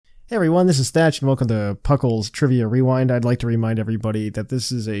Hey everyone, this is Thatch, and welcome to PUCL's Trivia Rewind. I'd like to remind everybody that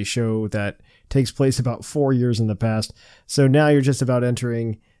this is a show that takes place about 4 years in the past, so now you're just about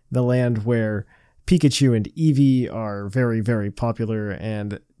entering the land where Pikachu and Eevee are very, very popular,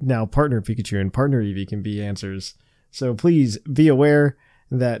 and now Partner Pikachu and Partner Eevee can be answers. So please be aware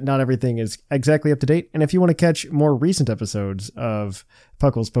that not everything is exactly up to date, and if you want to catch more recent episodes of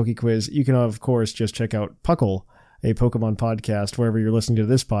PUCL's PokeQuiz, you can of course just check out PUCL, a Pokemon podcast, wherever you're listening to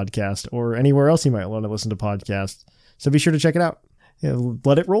this podcast, or anywhere else you might want to listen to podcasts. So be sure to check it out. Yeah,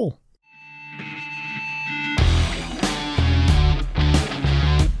 let it roll.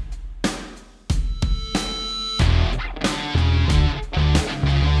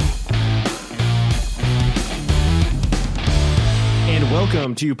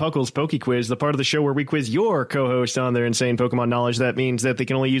 Welcome to PUCL's PokeQuiz, the part of the show where we quiz your co-host on their insane Pokemon knowledge. That means that they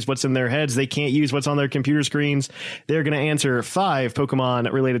can only use what's in their heads. They can't use what's on their computer screens. They're going to answer 5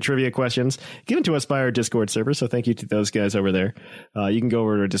 Pokemon-related trivia questions given to us by our Discord server, so thank you to those guys over there. You can go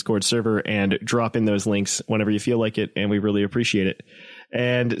over to our Discord server and drop in those links whenever you feel like it, and we really appreciate it.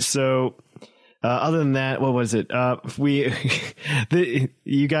 And so... other than that, what was it?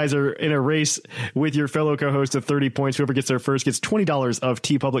 You guys are in a race with your fellow co-host of 30 points. Whoever gets there first gets $20 of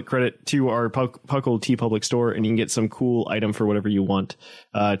TeePublic credit to our PUCL TeePublic store, and you can get some cool item for whatever you want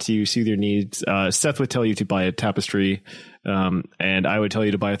to soothe your needs. Seth would tell you to buy a tapestry, and I would tell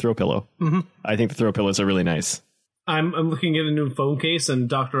you to buy a throw pillow. Mm-hmm. I think the throw pillows are really nice. I'm looking at a new phone case, and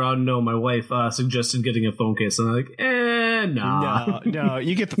Dr. Oddno, my wife, suggested getting a phone case, and I'm like, nah. No,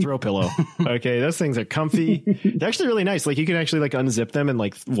 you get the throw pillow. Okay, those things are comfy. They're actually really nice. Like, you can actually like unzip them and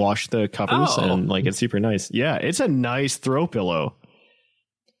like wash the covers, and like it's super nice. Yeah, it's a nice throw pillow.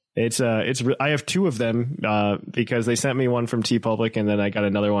 I have 2 of them because they sent me one from TeePublic, and then I got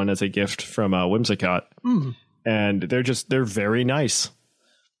another one as a gift from Whimsicott, and they're very nice.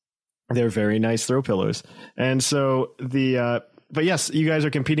 They're very nice throw pillows. And so but yes, you guys are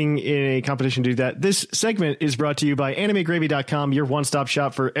competing in a competition to do that. This segment is brought to you by AnimeGravy.com, your one-stop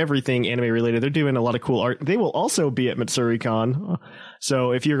shop for everything anime related. They're doing a lot of cool art. They will also be at MatsuruCon.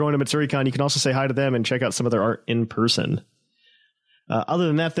 So if you're going to MatsuruCon, you can also say hi to them and check out some of their art in person. Other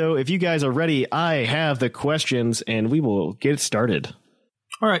than that, though, if you guys are ready, I have the questions, and we will get started.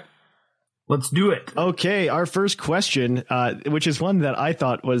 All right. Let's do it. Okay, our first question, which is one that I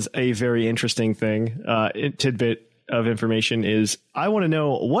thought was a very interesting thing, tidbit of information, is I want to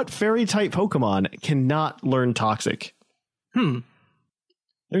know what fairy-type Pokemon cannot learn Toxic?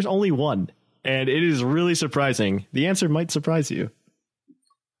 There's only one, and it is really surprising. The answer might surprise you.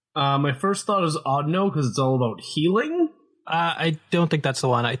 My first thought is Oddno, because it's all about healing. I don't think that's the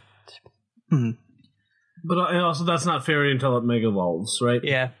one. But also, that's not fairy until it Mega Evolves, right?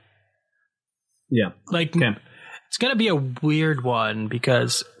 Yeah. Yeah. Like, it's going to be a weird one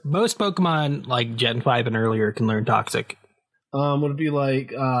because most Pokemon, like Gen 5 and earlier, can learn Toxic. Would it be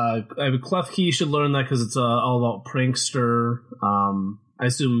like, Klefki should learn that because it's all about Prankster. I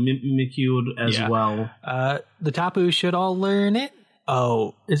assume Mimikyu would as well. The Tapu should all learn it.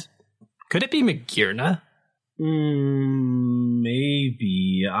 Could it be Magearna?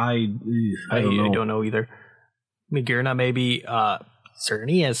 Maybe. I don't know. I don't know either. Magearna, maybe.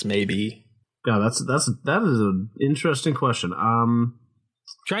 Xerneas, maybe. Yeah, that is an interesting question.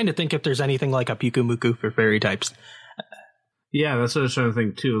 Trying to think if there's anything like a Pukumuku for fairy types. Yeah, that's what I was trying to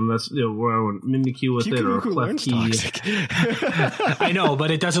think too. And that's where I would Mimikyu with it, or Klefki. I know, but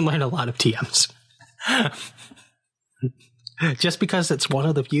it doesn't learn a lot of TMs. Just because it's one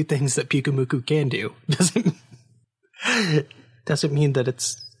of the few things that Pukumuku can do doesn't mean that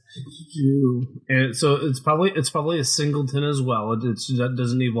it's. And so it's probably a singleton as well. It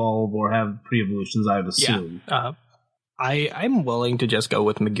doesn't evolve or have pre-evolutions, I would assume. Yeah. I'm willing to just go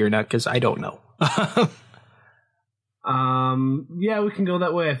with Magearna because I don't know. Yeah, we can go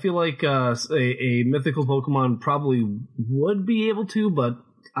that way. I feel like a mythical Pokemon probably would be able to, but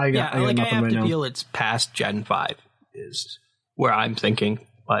I have to feel it's past Gen 5 is where I'm thinking,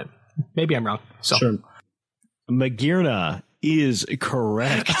 but maybe I'm wrong. So. Sure. Magearna is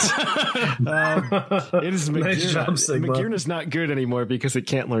correct. It is Magearna. Nice job, Sigma. Magearna's not good anymore because it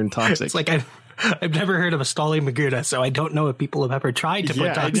can't learn Toxic. It's like I've never heard of a stalling Magearna, so I don't know if people have ever tried to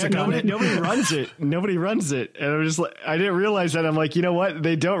put Toxic on it. Nobody runs it. Nobody runs it. And I'm just like, I didn't realize that. I'm like, you know what?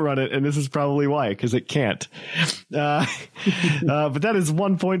 They don't run it, and this is probably why, because it can't. But that is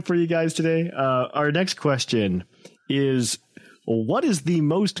 1 point for you guys today. Our next question is, what is the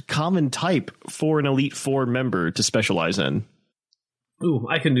most common type for an Elite Four member to specialize in? Ooh,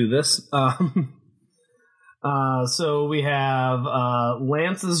 I can do this. So we have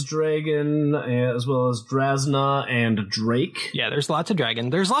Lance's dragon, as well as Drasna and Drake. Yeah, there's lots of dragon.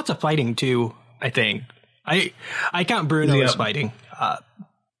 There's lots of fighting too, I think. I count Bruno as fighting.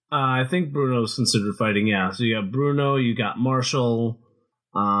 I think Bruno's considered fighting, yeah. So you got Bruno, you got Marshall,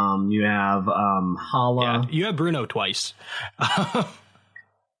 you have Hala. Yeah, you have Bruno twice.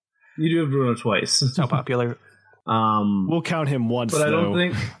 You do have Bruno twice. So popular. We'll count him once, but I don't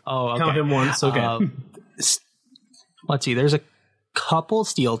think... Oh, okay. Count him once, okay. Let's see, there's a couple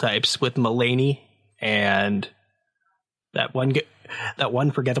steel types with Mulaney and that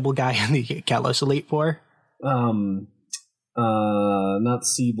one forgettable guy in the Kalos Elite Four. Not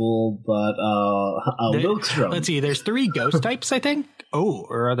Siebel, but Wilkstrom. Let's see, there's 3 ghost types, I think. Oh,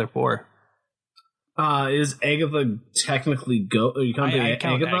 or are there 4? Is Agatha technically ghost? Are you counting I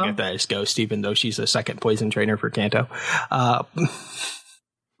count Agatha as ghost, even though she's the second poison trainer for Kanto.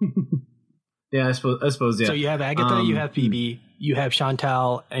 Yeah, I suppose. Yeah. So you have Agatha, you have Phoebe, you have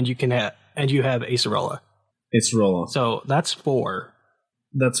Chantal, and you have Acerola. Acerola. So that's 4.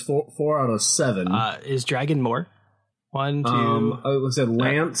 That's 4 out of 7. Is Dragon more? 1, 2. Like I said,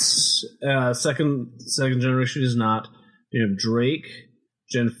 Lance, second generation is not. You have Drake.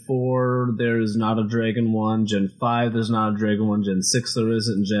 Gen 4, there is not a Dragon one. Gen 5, there's not a Dragon one. Gen 6, there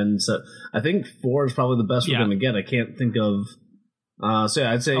isn't. And Gen 7, I think 4 is probably the best we're going to get. I can't think of. So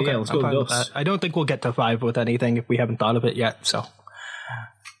yeah, I'd say, let's go with Ghost. I don't think we'll get to 5 with anything if we haven't thought of it yet. So,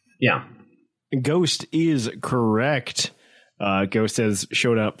 yeah. Ghost is correct. Ghost has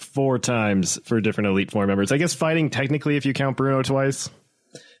showed up 4 times for different Elite Four members. I guess fighting, technically, if you count Bruno twice,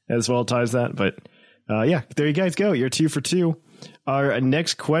 as well ties that. But yeah, there you guys go. You're 2 for 2. Our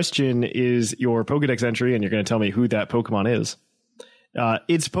next question is your Pokedex entry, and you're going to tell me who that Pokemon is.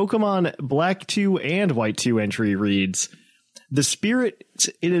 Its Pokemon Black 2 and White 2 entry reads, the spirit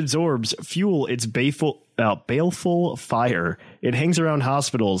it absorbs fuel its baleful fire. It hangs around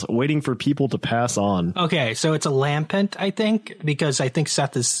hospitals, waiting for people to pass on. Okay, so it's a Lampent, I think, because I think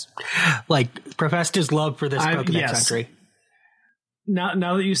Seth is, professed his love for this Pokedex entry.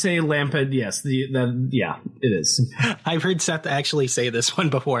 Now that you say Lampent, yes, it is. I've heard Seth actually say this one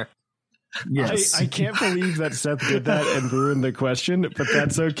before. Yes. I can't believe that Seth did that and ruined the question, but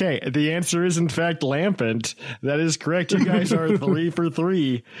that's okay. The answer is, in fact, Lampent. That is correct. You guys are 3 for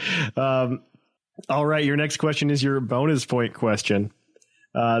 3. All right, your next question is your bonus point question.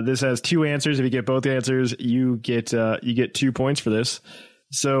 This has 2 answers. If you get both answers, you get 2 points for this.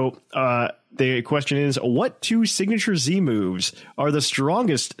 So the question is, what 2 signature Z moves are the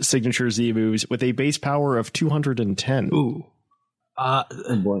strongest signature Z moves with a base power of 210? Ooh. Oh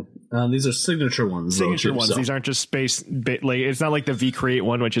boy. These are signature ones. Signature ones. So. These aren't just space. It's not like the V Create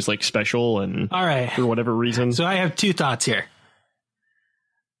one, which is special and all right for whatever reason. So I have 2 thoughts here.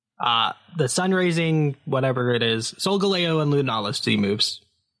 The Sun Raising, whatever it is, Solgaleo and Lunalis Z moves,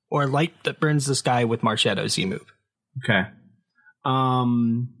 or Light that Burns the Sky with Marshadow Z move. Okay.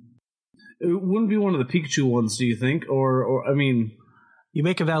 It wouldn't be one of the Pikachu ones, do you think? Or I mean, you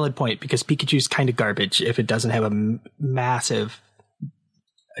make a valid point because Pikachu's kind of garbage if it doesn't have a massive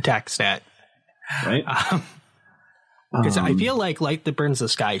attack stat, right? Because I feel like Light that Burns the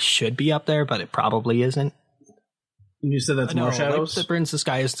Sky should be up there, but it probably isn't. You said that's Marshadows? Light that Burns the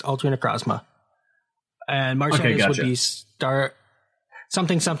Sky is Alternate Necrozma, and Marshadows would be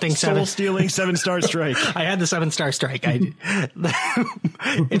something Soul 7 stealing 7-star strike. I had the 7-star strike.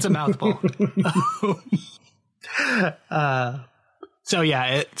 It's a mouthful. So yeah,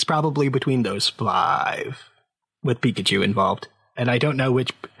 it's probably between those 5 with Pikachu involved. And I don't know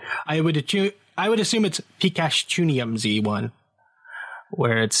which. I would assume it's Pikachunium Z1,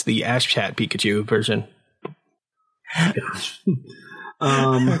 where it's the Ash Chat Pikachu version. Gosh.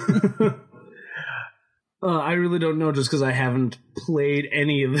 I really don't know, just because I haven't played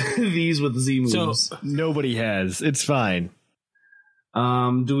any of these with Z moves. So nobody has. It's fine.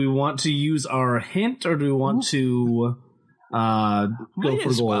 Do we want to use our hint, or do we want to go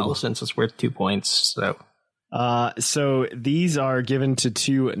for gold? Well, since it's worth 2 points, so. So these are given to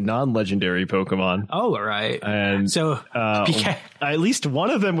 2 non-legendary Pokemon. Oh, all right. And so at least one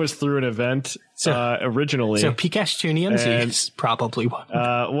of them was through an event originally. So Pikachunium is probably one.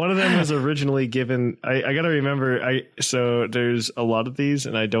 One of them was originally given. I got to remember. So there's a lot of these,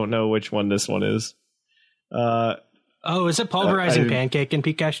 and I don't know which one this one is. Is it Pulverizing Pancake and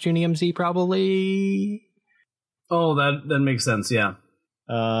Pikachunium Z? Probably. Oh, that makes sense. Yeah.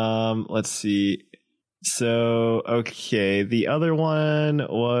 Let's see. So, okay, the other one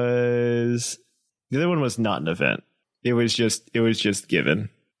was not an event. It was just given.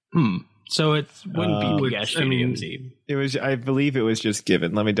 So it wouldn't be Pikachu DMZ. It was, I believe it was just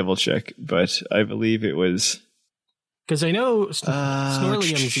given. Let me double check, but I believe it was. Because I know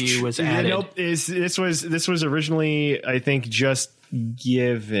Snorlium Z was added. Nope, this was originally, I think, just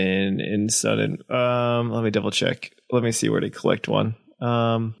given in sudden. Let me double check. Let me see where to collect one.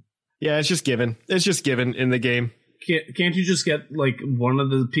 Yeah, it's just given. It's just given in the game. Can't you just get like one of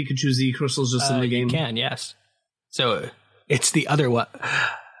the Pikachu Z crystals just in the game? You can, yes. So it's the other one.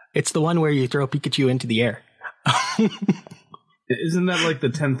 It's the one where you throw Pikachu into the air. Isn't that like the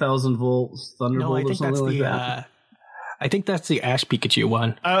 10,000 volt Thunderbolt or something like that? I think that's the Ash Pikachu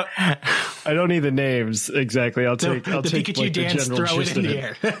one. I don't need the names exactly. I'll take the Pikachu like, dance, the throw it in the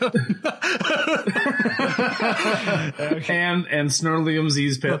air. And Snorlium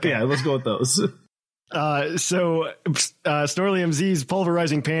Z's pit. Okay. Yeah, let's go with those. So Snorlium Z's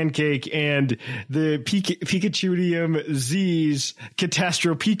Pulverizing Pancake and the Pikachudium Z's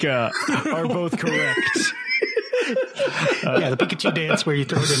Catastropika are both correct. Yeah, the Pikachu dance where you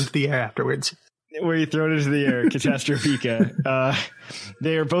throw it into the air afterwards. Where you throw it into the air, Catastropika.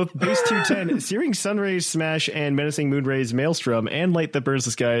 They are both base 210. Searing Sunrays, Smash, and Menacing Moonrays, Maelstrom, and Light That Burns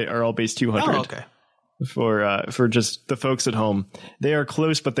the Sky are all base 200. Oh, okay. For just the folks at home. They are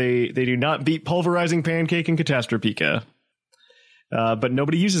close, but they do not beat Pulverizing Pancake and Catastropika. But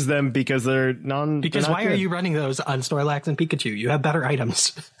nobody uses them because they're Because why are you running those on Snorlax and Pikachu? You have better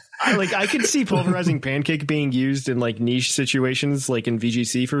items. I could see Pulverizing Pancake being used in like niche situations, like in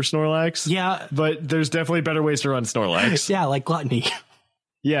VGC for Snorlax. Yeah. But there's definitely better ways to run Snorlax. Yeah, like Gluttony.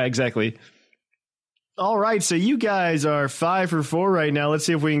 Yeah, exactly. All right, so you guys are 5 for 4 right now. Let's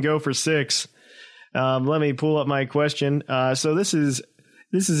see if we can go for 6. Let me pull up my question. So this is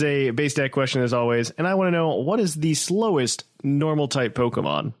a base stat question as always, and I want to know, what is the slowest normal type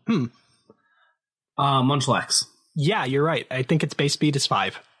Pokemon? Munchlax. Yeah, you're right. I think its base speed is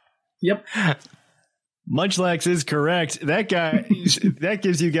 5. Yep. Munchlax is correct. That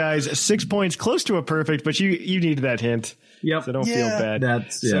gives you guys 6 points, close to a perfect, but you need that hint. Yep. So don't feel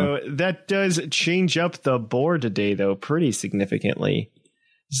bad. So that does change up the board today, though, pretty significantly.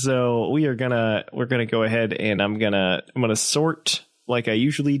 So we're gonna go ahead and I'm gonna sort like I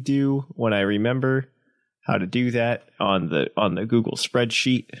usually do when I remember how to do that on the Google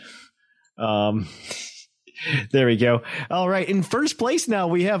spreadsheet. There we go. All right. In first place now,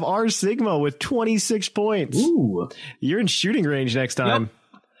 we have R Sigma with 26 points. Ooh. You're in shooting range next time.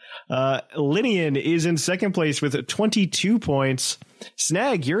 Yep. Linian is in second place with 22 points.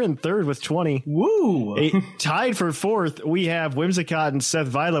 Snag, you're in third with 20. Woo! Tied for fourth, we have Whimsicott and Seth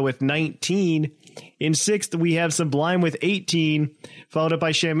Vila with 19. In sixth, we have Sublime with 18, followed up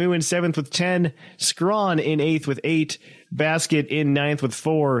by Shamu in seventh with 10, Scrawn in eighth with 8, Basket in ninth with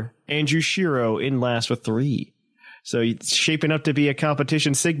 4, and Jushiro in last with 3. So it's shaping up to be a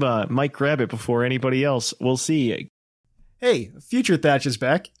competition. Sigma might grab it before anybody else. We'll see. Hey, Future Thatch is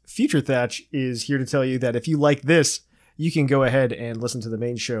back. Future Thatch is here to tell you that if you like this, you can go ahead and listen to the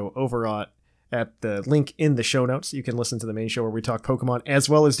main show over at the link in the show notes. You can listen to the main show where we talk Pokemon, as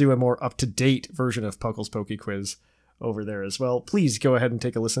well as do a more up-to-date version of Puckle's PokeQuiz over there as well. Please go ahead and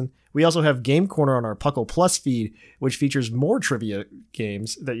take a listen. We also have Game Corner on our Puckle Plus feed, which features more trivia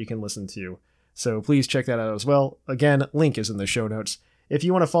games that you can listen to. So please check that out as well. Again, link is in the show notes. If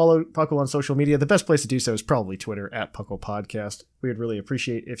you want to follow Puckle on social media, the best place to do so is probably Twitter at Puckle Podcast. We would really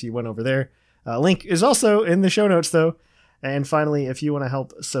appreciate if you went over there. Link is also in the show notes, though. And finally, if you want to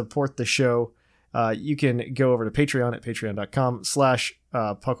help support the show, you can go over to Patreon at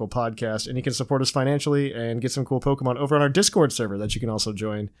patreon.com/Puckle Podcast, and you can support us financially and get some cool Pokemon over on our Discord server that you can also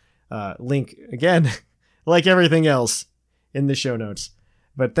join. Link, again, like everything else, in the show notes.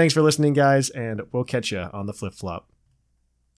 But thanks for listening, guys, and we'll catch you on the flip-flop.